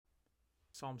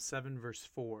Psalm 7, verse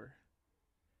 4.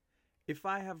 If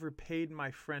I have repaid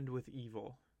my friend with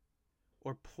evil,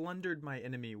 or plundered my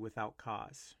enemy without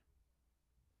cause.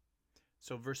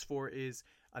 So verse 4 is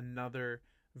another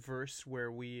verse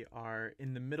where we are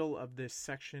in the middle of this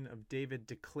section of David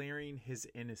declaring his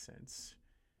innocence.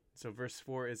 So verse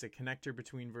 4 is a connector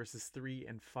between verses 3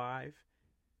 and 5.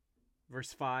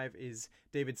 Verse 5 is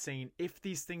David saying, if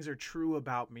these things are true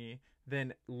about me,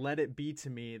 then let it be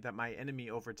to me that my enemy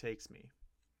overtakes me.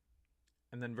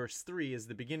 And then verse 3 is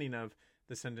the beginning of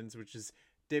the sentence, which is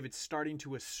David starting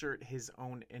to assert his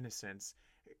own innocence.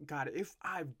 God, if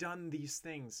I've done these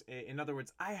things, in other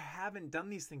words, I haven't done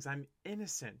these things, I'm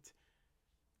innocent.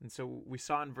 And so we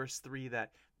saw in verse 3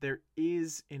 that there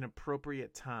is an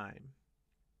appropriate time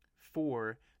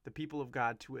for the people of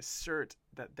God to assert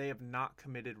that they have not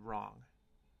committed wrong,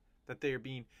 that they are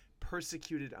being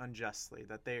persecuted unjustly,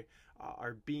 that they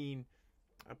are being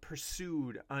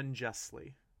pursued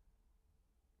unjustly.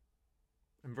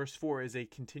 And verse 4 is a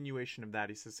continuation of that.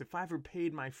 He says, if I've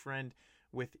repaid my friend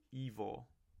with evil.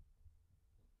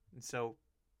 And so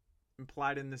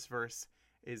implied in this verse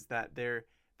is that there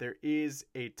is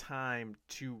a time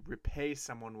to repay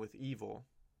someone with evil,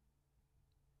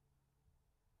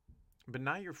 but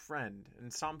not your friend.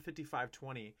 And Psalm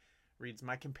 55:20 reads,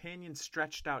 my companion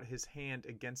stretched out his hand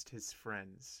against his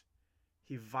friends.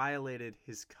 He violated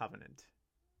his covenant.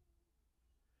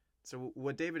 So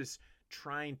what David is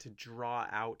trying to draw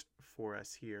out for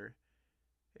us here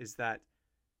is that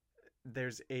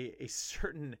there's a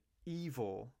certain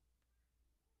evil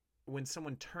when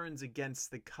someone turns against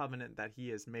the covenant that he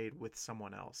has made with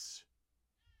someone else.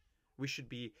 We should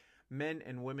be men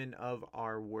and women of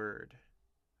our word,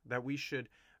 that we should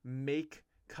make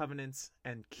covenants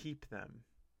and keep them,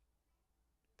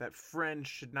 that friends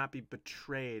should not be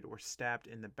betrayed or stabbed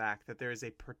in the back, that there is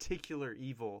a particular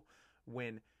evil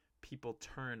when people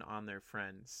turn on their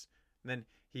friends. And then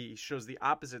he shows the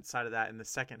opposite side of that in the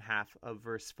second half of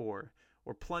verse 4,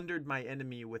 or plundered my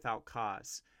enemy without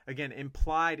cause. Again,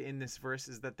 implied in this verse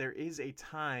is that there is a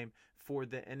time for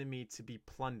the enemy to be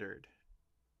plundered.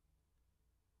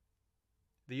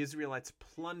 The Israelites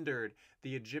plundered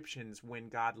the Egyptians when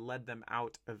God led them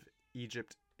out of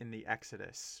Egypt in the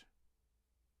Exodus.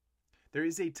 There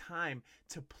is a time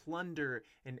to plunder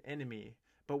an enemy,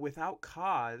 but without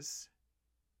cause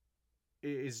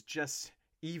is just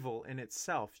evil in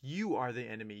itself. You are the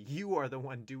enemy. You are the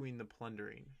one doing the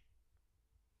plundering.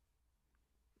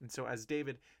 And so as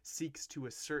David seeks to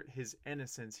assert his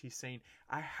innocence, he's saying,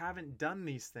 I haven't done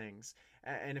these things.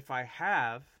 And if I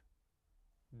have,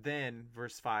 then,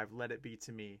 verse 5, let it be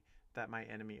to me that my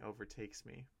enemy overtakes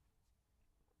me.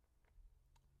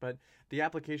 But the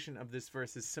application of this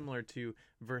verse is similar to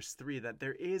verse 3, that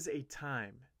there is a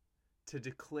time to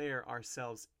declare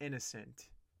ourselves innocent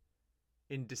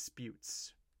in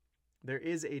disputes. There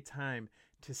is a time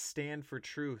to stand for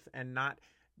truth and not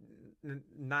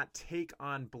take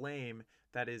on blame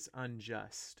that is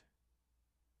unjust.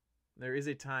 There is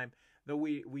a time, though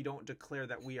we don't declare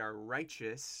that we are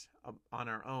righteous on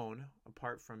our own,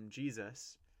 apart from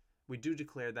Jesus, we do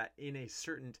declare that in a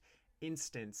certain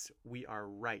instance we are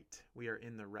right. We are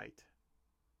in the right.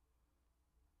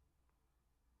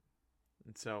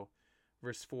 And so,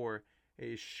 verse 4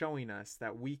 is showing us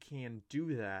that we can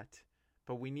do that,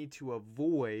 but we need to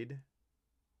avoid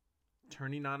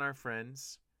turning on our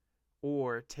friends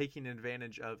or taking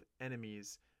advantage of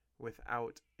enemies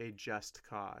without a just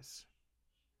cause.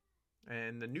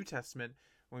 And the New Testament,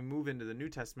 when we move into the New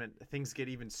Testament, things get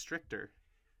even stricter.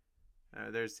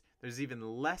 There's even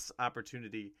less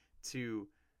opportunity to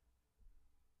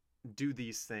do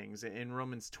these things. In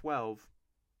Romans 12,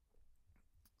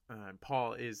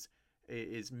 Paul is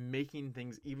making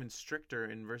things even stricter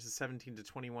in verses 17 to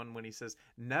 21 when he says,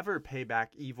 never pay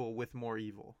back evil with more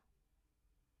evil.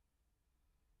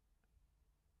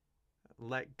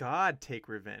 Let God take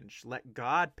revenge. Let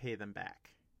God pay them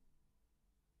back.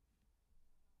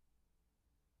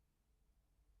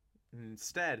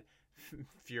 Instead,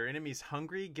 if your enemy's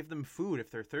hungry, give them food.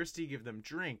 If they're thirsty, give them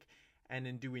drink. And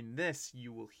in doing this,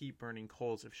 you will heap burning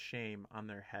coals of shame on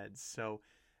their heads. So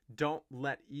don't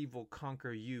let evil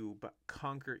conquer you, but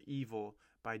conquer evil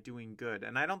by doing good.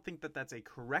 And I don't think that that's a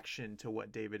correction to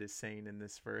what David is saying in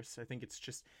this verse. I think it's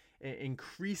just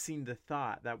increasing the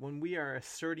thought that when we are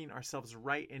asserting ourselves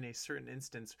right in a certain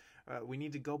instance, we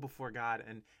need to go before God.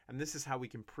 And this is how we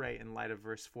can pray in light of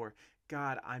verse 4.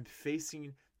 God, I'm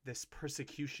facing this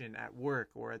persecution at work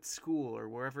or at school or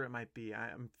wherever it might be.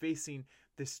 I'm facing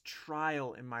this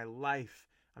trial in my life.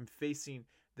 I'm facing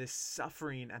this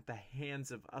suffering at the hands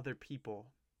of other people.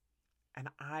 And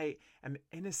I am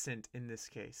innocent in this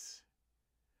case.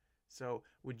 So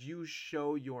would you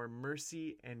show your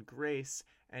mercy and grace,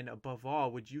 and above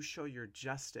all, would you show your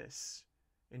justice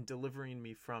in delivering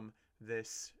me from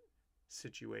this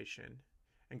situation?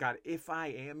 And God, if I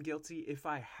am guilty, if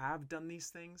I have done these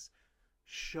things,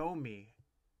 show me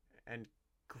and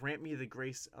grant me the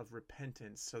grace of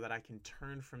repentance so that I can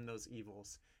turn from those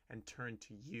evils and turn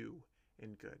to you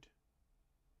in good.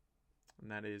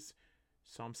 And that is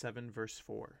Psalm 7, verse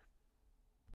 4.